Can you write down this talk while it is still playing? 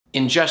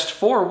In just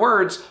 4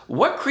 words,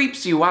 what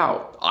creeps you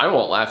out? I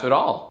won't laugh at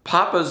all.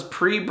 Papa's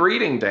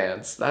pre-breeding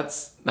dance.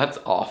 That's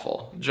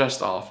awful.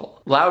 Just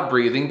awful. Loud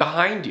breathing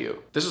behind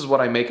you. This is what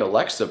I make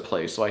Alexa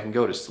play so I can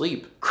go to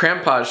sleep.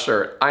 Grandpa's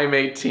shirt. I'm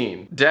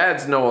 18.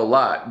 Dads know a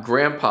lot.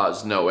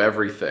 Grandpas know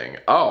everything.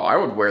 Oh, I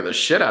would wear the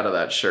shit out of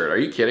that shirt. Are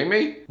you kidding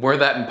me? Wear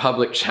that in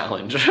public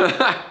challenge.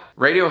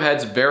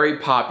 Radiohead's very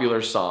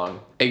popular song,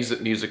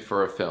 exit music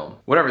for a film.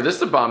 Whatever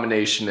this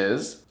abomination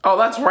is. Oh,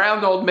 that's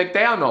Round Old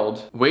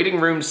McDonald.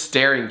 Waiting room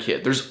staring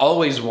kid. There's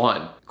always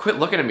one. Quit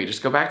looking at me.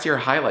 Just go back to your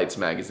highlights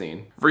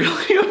magazine. Real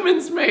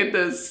humans made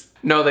this.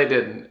 No, they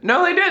didn't.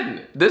 No, they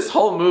didn't. This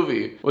whole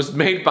movie was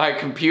made by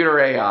computer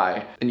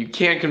AI, and you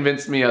can't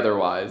convince me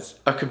otherwise.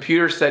 A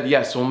computer said,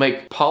 yes, we'll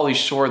make Pauly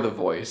Shore the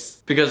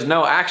voice, because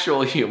no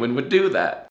actual human would do that.